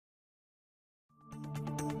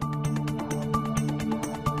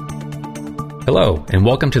Hello, and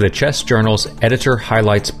welcome to the Chest Journal's Editor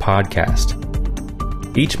Highlights podcast.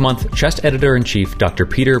 Each month, Chest Editor-in-Chief Dr.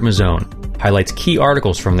 Peter Mazzone highlights key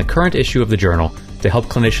articles from the current issue of the journal to help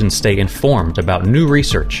clinicians stay informed about new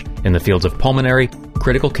research in the fields of pulmonary,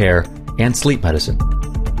 critical care, and sleep medicine.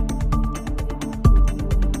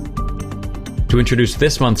 To introduce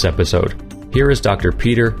this month's episode, here is Dr.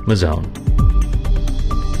 Peter Mazzone.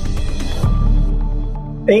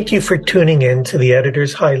 Thank you for tuning in to the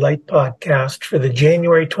Editor's Highlight podcast for the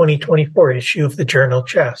January 2024 issue of the journal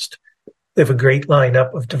Chest. We have a great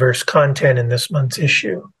lineup of diverse content in this month's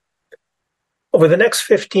issue. Over the next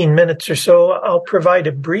 15 minutes or so, I'll provide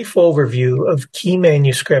a brief overview of key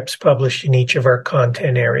manuscripts published in each of our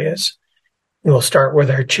content areas. We'll start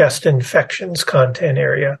with our chest infections content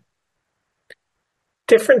area.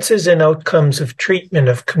 Differences in outcomes of treatment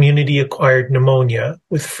of community-acquired pneumonia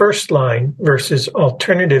with first-line versus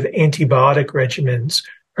alternative antibiotic regimens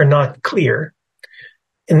are not clear.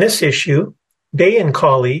 In this issue, Bay and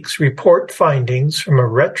colleagues report findings from a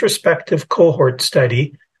retrospective cohort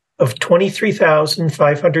study of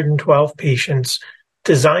 23,512 patients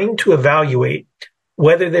designed to evaluate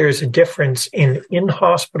whether there is a difference in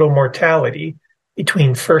in-hospital mortality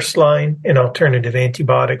between first-line and alternative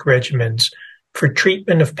antibiotic regimens for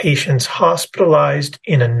treatment of patients hospitalized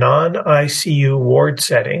in a non-ICU ward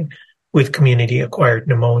setting with community-acquired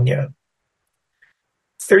pneumonia.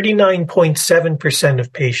 39.7%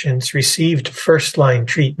 of patients received first-line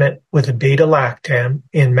treatment with a beta-lactam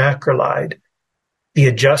and macrolide. The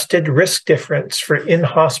adjusted risk difference for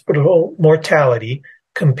in-hospital mortality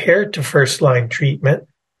compared to first-line treatment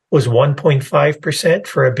was 1.5%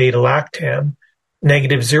 for a beta-lactam,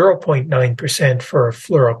 negative 0.9% for a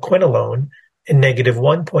fluoroquinolone, and negative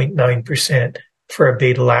 1.9% for a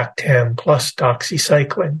beta-lactam plus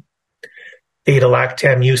doxycycline.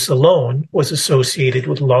 Beta-lactam use alone was associated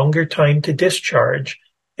with longer time to discharge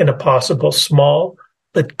and a possible small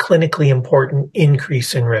but clinically important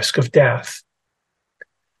increase in risk of death.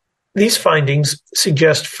 These findings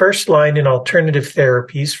suggest first-line and alternative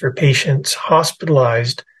therapies for patients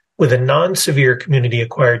hospitalized with a non-severe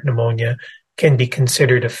community-acquired pneumonia can be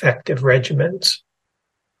considered effective regimens.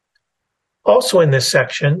 Also in this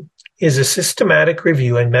section is a systematic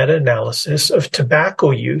review and meta-analysis of tobacco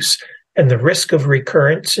use and the risk of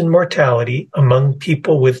recurrence and mortality among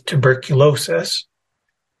people with tuberculosis,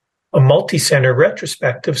 a multi-center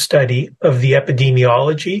retrospective study of the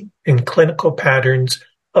epidemiology and clinical patterns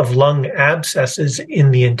of lung abscesses in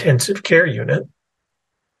the intensive care unit,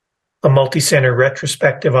 a multi-center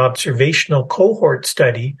retrospective observational cohort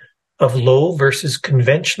study of low versus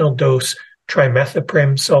conventional dose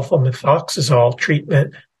trimethoprim sulfamethoxazole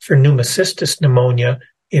treatment for pneumocystis pneumonia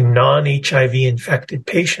in non-HIV infected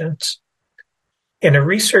patients, and a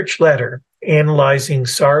research letter analyzing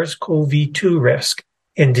SARS-CoV-2 risk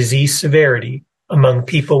and disease severity among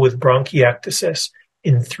people with bronchiectasis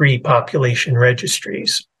in 3 population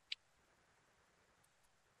registries.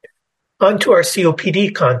 On to our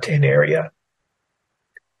COPD content area.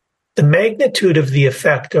 The magnitude of the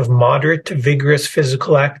effect of moderate to vigorous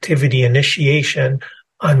physical activity initiation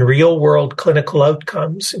on real-world clinical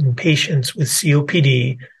outcomes in patients with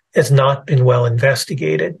COPD has not been well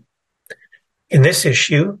investigated. In this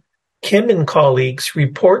issue, Kim and colleagues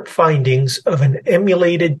report findings of an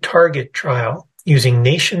emulated target trial using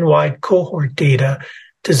nationwide cohort data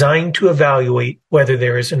designed to evaluate whether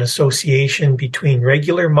there is an association between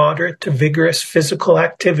regular moderate to vigorous physical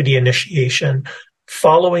activity initiation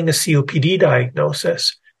following a COPD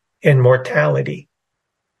diagnosis and mortality.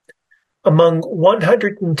 Among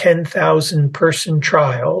 110,000 person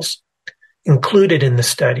trials included in the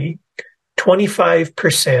study,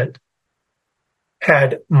 25%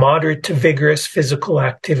 had moderate to vigorous physical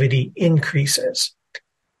activity increases.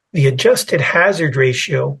 The adjusted hazard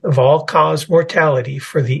ratio of all-cause mortality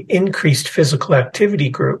for the increased physical activity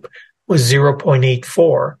group was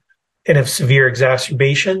 0.84, and of severe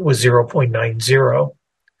exacerbation was 0.90.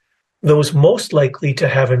 Those most likely to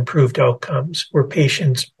have improved outcomes were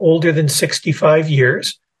patients older than 65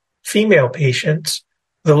 years, female patients,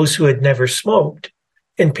 those who had never smoked,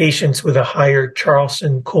 and patients with a higher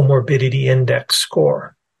Charlson Comorbidity Index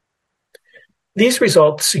score. These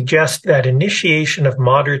results suggest that initiation of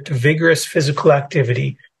moderate to vigorous physical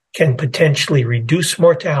activity can potentially reduce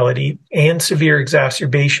mortality and severe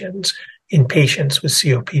exacerbations in patients with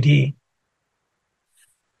COPD.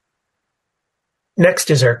 Next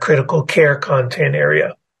is our critical care content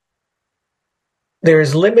area. There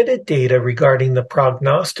is limited data regarding the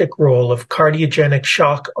prognostic role of cardiogenic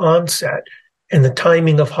shock onset and the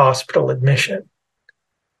timing of hospital admission.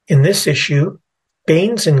 In this issue,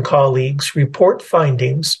 Baines and colleagues report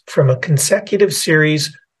findings from a consecutive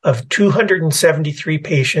series of 273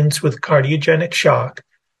 patients with cardiogenic shock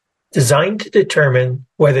designed to determine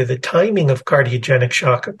whether the timing of cardiogenic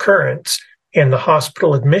shock occurrence and the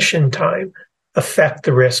hospital admission time affect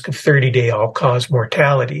the risk of 30-day all-cause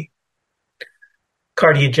mortality.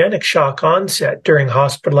 Cardiogenic shock onset during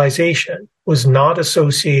hospitalization was not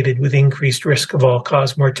associated with increased risk of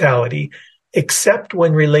all-cause mortality, except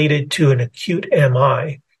when related to an acute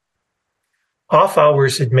MI.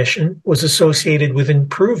 Off-hours admission was associated with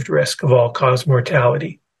improved risk of all-cause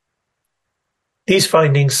mortality. These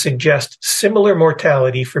findings suggest similar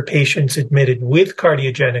mortality for patients admitted with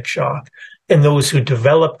cardiogenic shock and those who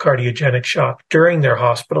develop cardiogenic shock during their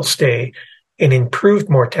hospital stay, and improved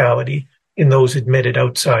mortality in those admitted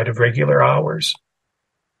outside of regular hours.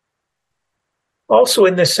 Also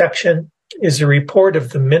in this section is a report of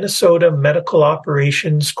the Minnesota Medical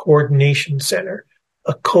Operations Coordination Center,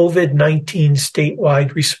 a COVID-19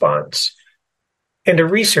 statewide response, and a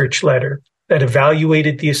research letter that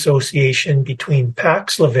evaluated the association between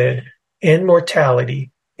Paxlovid and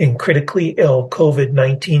mortality in critically ill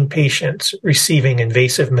COVID-19 patients receiving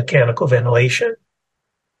invasive mechanical ventilation.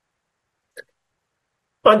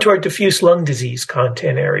 Onto our diffuse lung disease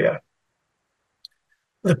content area.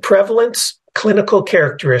 The prevalence, clinical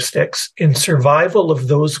characteristics, and survival of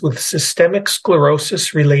those with systemic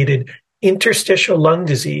sclerosis-related interstitial lung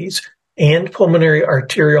disease and pulmonary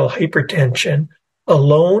arterial hypertension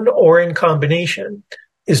alone or in combination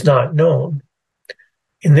is not known.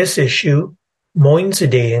 In this issue,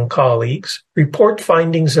 Moinzadeh and colleagues report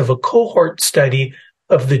findings of a cohort study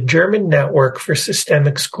of the German Network for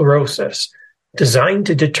Systemic Sclerosis, designed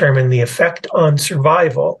to determine the effect on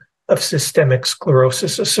survival of systemic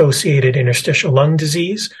sclerosis-associated interstitial lung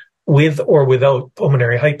disease with or without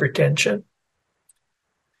pulmonary hypertension.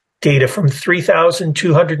 Data from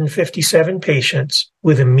 3,257 patients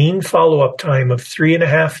with a mean follow-up time of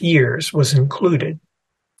 3.5 years was included.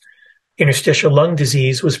 Interstitial lung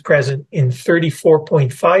disease was present in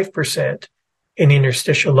 34.5%, and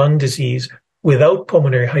interstitial lung disease without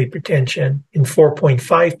pulmonary hypertension in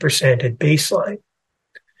 4.5% at baseline.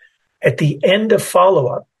 At the end of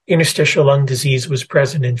follow-up, interstitial lung disease was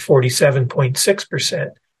present in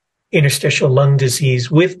 47.6%, interstitial lung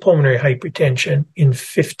disease with pulmonary hypertension in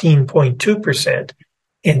 15.2%,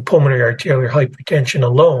 and pulmonary arterial hypertension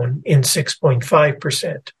alone in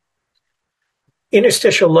 6.5%.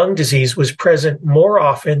 Interstitial lung disease was present more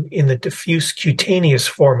often in the diffuse cutaneous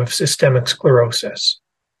form of systemic sclerosis.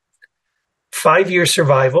 5-year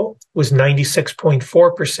survival was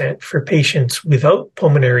 96.4% for patients without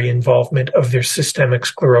pulmonary involvement of their systemic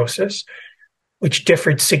sclerosis, which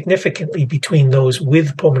differed significantly between those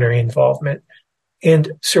with pulmonary involvement,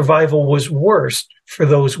 and survival was worse for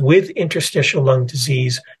those with interstitial lung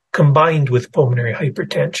disease combined with pulmonary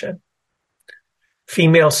hypertension.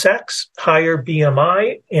 Female sex, higher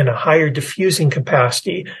BMI, and a higher diffusing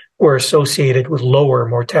capacity were associated with lower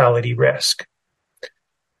mortality risk.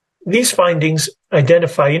 These findings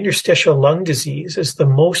identify interstitial lung disease as the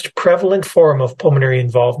most prevalent form of pulmonary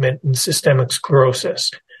involvement in systemic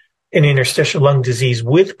sclerosis, and interstitial lung disease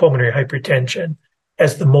with pulmonary hypertension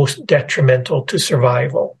as the most detrimental to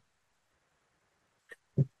survival.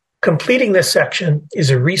 Completing this section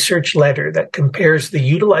is a research letter that compares the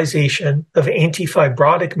utilization of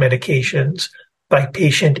antifibrotic medications by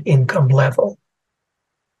patient income level.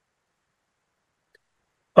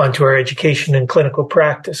 Onto our education and clinical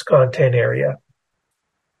practice content area.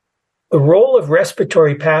 The role of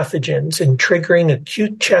respiratory pathogens in triggering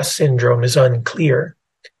acute chest syndrome is unclear.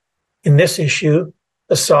 In this issue,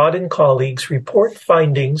 Assad and colleagues report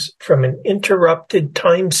findings from an interrupted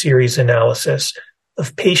time series analysis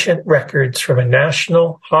of patient records from a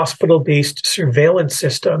national hospital-based surveillance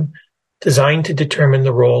system designed to determine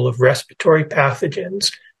the role of respiratory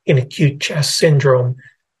pathogens in acute chest syndrome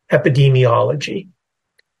epidemiology.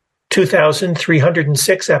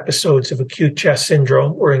 2,306 episodes of acute chest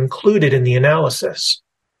syndrome were included in the analysis.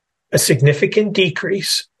 A significant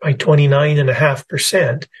decrease by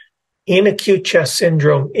 29.5% in acute chest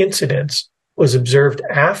syndrome incidence was observed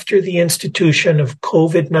after the institution of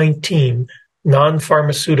COVID-19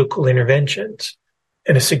 non-pharmaceutical interventions,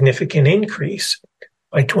 and a significant increase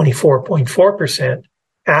by 24.4%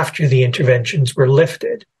 after the interventions were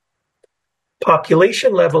lifted.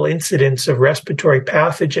 Population-level incidence of respiratory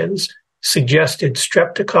pathogens suggested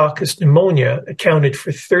Streptococcus pneumonia accounted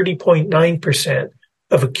for 30.9%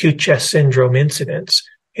 of acute chest syndrome incidence,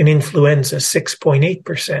 and influenza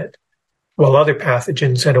 6.8%, while other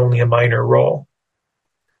pathogens had only a minor role.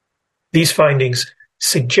 These findings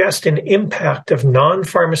suggest an impact of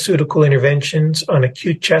non-pharmaceutical interventions on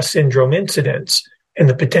acute chest syndrome incidence and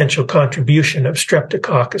the potential contribution of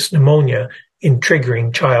Streptococcus pneumonia in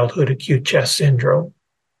triggering childhood acute chest syndrome.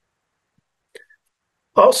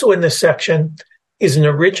 Also in this section is an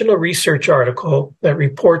original research article that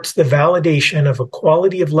reports the validation of a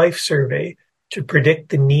quality of life survey to predict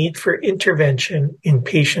the need for intervention in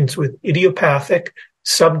patients with idiopathic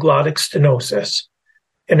subglottic stenosis,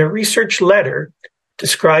 and a research letter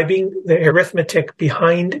describing the arithmetic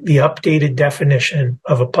behind the updated definition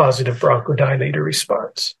of a positive bronchodilator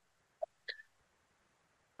response.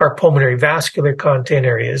 Our pulmonary vascular content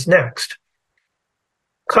area is next.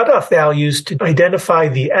 Cutoff values to identify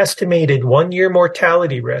the estimated 1-year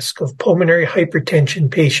mortality risk of pulmonary hypertension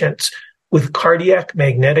patients with cardiac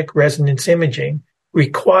magnetic resonance imaging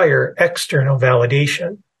require external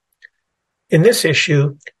validation. In this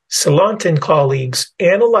issue, Salant and colleagues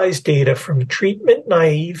analyzed data from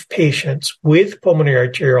treatment-naive patients with pulmonary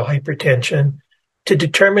arterial hypertension to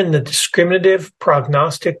determine the discriminative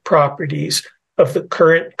prognostic properties of the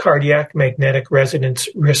current cardiac magnetic resonance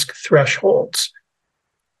risk thresholds.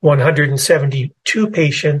 172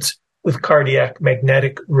 patients with cardiac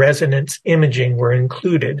magnetic resonance imaging were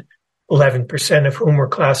included, 11% of whom were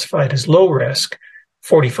classified as low risk,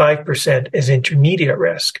 45% as intermediate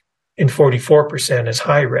risk, and 44% as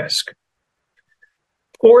high risk.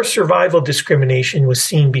 Poor survival discrimination was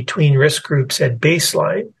seen between risk groups at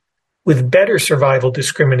baseline, with better survival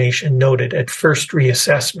discrimination noted at first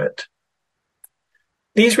reassessment.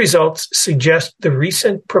 These results suggest the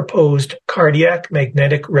recent proposed cardiac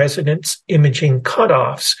magnetic resonance imaging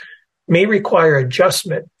cutoffs may require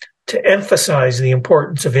adjustment to emphasize the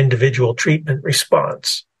importance of individual treatment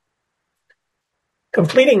response.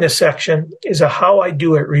 Completing this section is a How I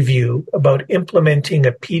Do It review about implementing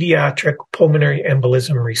a pediatric pulmonary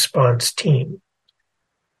embolism response team.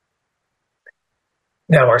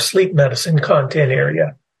 Now, our sleep medicine content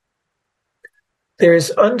area. There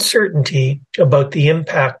is uncertainty about the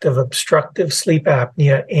impact of obstructive sleep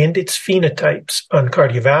apnea and its phenotypes on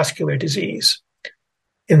cardiovascular disease.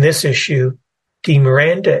 In this issue, De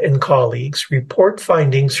Miranda and colleagues report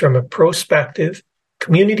findings from a prospective,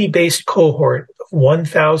 community-based cohort of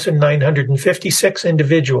 1,956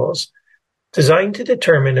 individuals designed to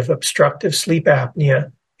determine if obstructive sleep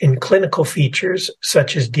apnea and clinical features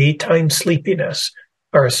such as daytime sleepiness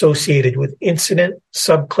are associated with incident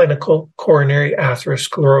subclinical coronary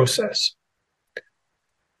atherosclerosis.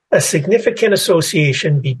 A significant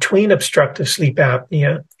association between obstructive sleep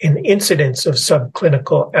apnea and incidence of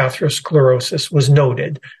subclinical atherosclerosis was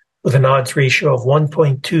noted, with an odds ratio of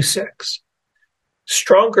 1.26.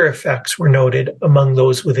 Stronger effects were noted among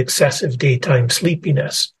those with excessive daytime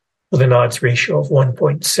sleepiness, with an odds ratio of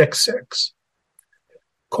 1.66.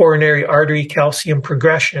 Coronary artery calcium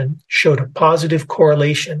progression showed a positive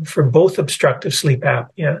correlation for both obstructive sleep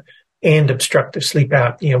apnea and obstructive sleep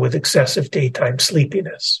apnea with excessive daytime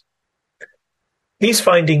sleepiness. These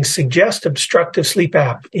findings suggest obstructive sleep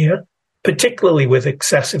apnea, particularly with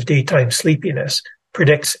excessive daytime sleepiness,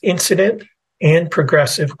 predicts incident and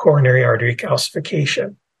progressive coronary artery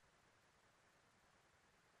calcification.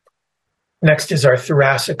 Next is our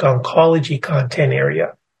thoracic oncology content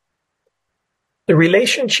area. The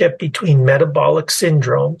relationship between metabolic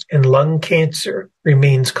syndrome and lung cancer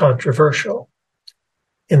remains controversial.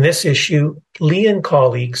 In this issue, Lee and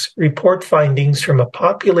colleagues report findings from a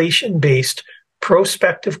population-based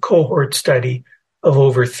prospective cohort study of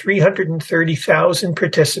over 330,000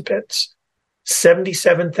 participants,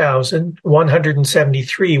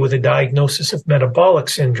 77,173 with a diagnosis of metabolic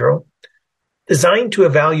syndrome, designed to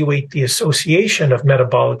evaluate the association of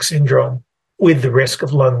metabolic syndrome with the risk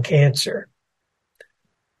of lung cancer.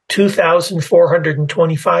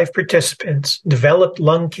 2,425 participants developed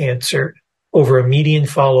lung cancer over a median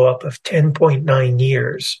follow-up of 10.9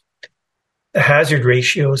 years. The hazard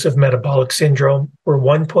ratios of metabolic syndrome were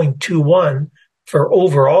 1.21 for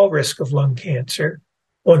overall risk of lung cancer,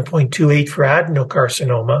 1.28 for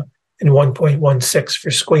adenocarcinoma, and 1.16 for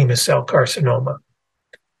squamous cell carcinoma.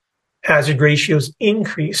 Hazard ratios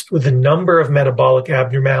increased with the number of metabolic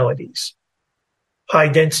abnormalities.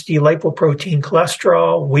 High-density lipoprotein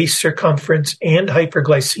cholesterol, waist circumference, and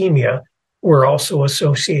hyperglycemia were also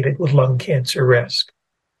associated with lung cancer risk.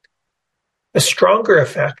 A stronger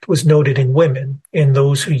effect was noted in women and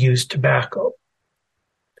those who used tobacco.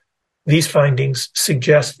 These findings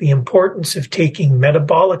suggest the importance of taking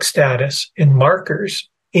metabolic status and markers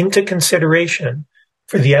into consideration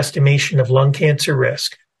for the estimation of lung cancer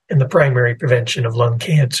risk and the primary prevention of lung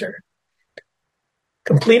cancer.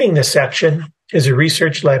 Completing this section is a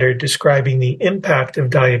research letter describing the impact of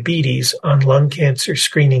diabetes on lung cancer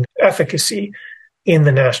screening efficacy in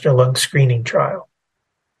the National Lung Screening Trial.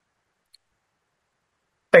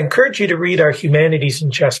 I encourage you to read our Humanities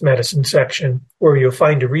and Chest Medicine section, where you'll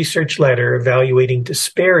find a research letter evaluating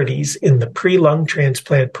disparities in the pre-lung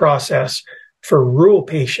transplant process for rural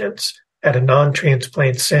patients at a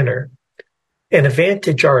non-transplant center, and a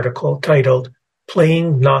Vantage article titled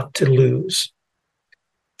Playing Not to Lose.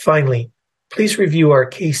 Finally, please review our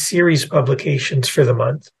case series publications for the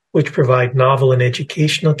month, which provide novel and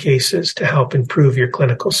educational cases to help improve your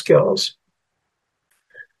clinical skills.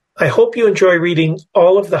 I hope you enjoy reading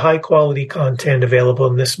all of the high-quality content available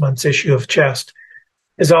in this month's issue of Chest.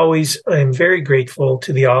 As always, I am very grateful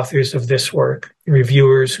to the authors of this work and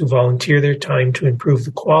reviewers who volunteer their time to improve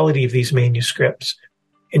the quality of these manuscripts,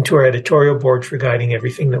 and to our editorial board for guiding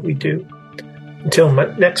everything that we do. Until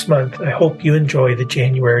next month, I hope you enjoy the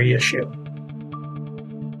January issue.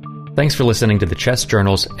 Thanks for listening to the Chest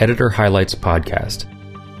Journal's Editor Highlights podcast.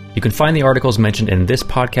 You can find the articles mentioned in this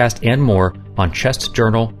podcast and more on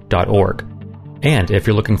chestjournal.org. And if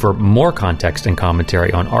you're looking for more context and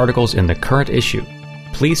commentary on articles in the current issue,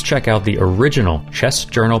 please check out the original Chest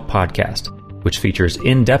Journal podcast, which features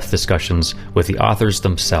in-depth discussions with the authors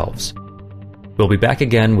themselves. We'll be back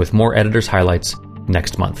again with more Editor's Highlights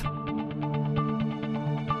next month.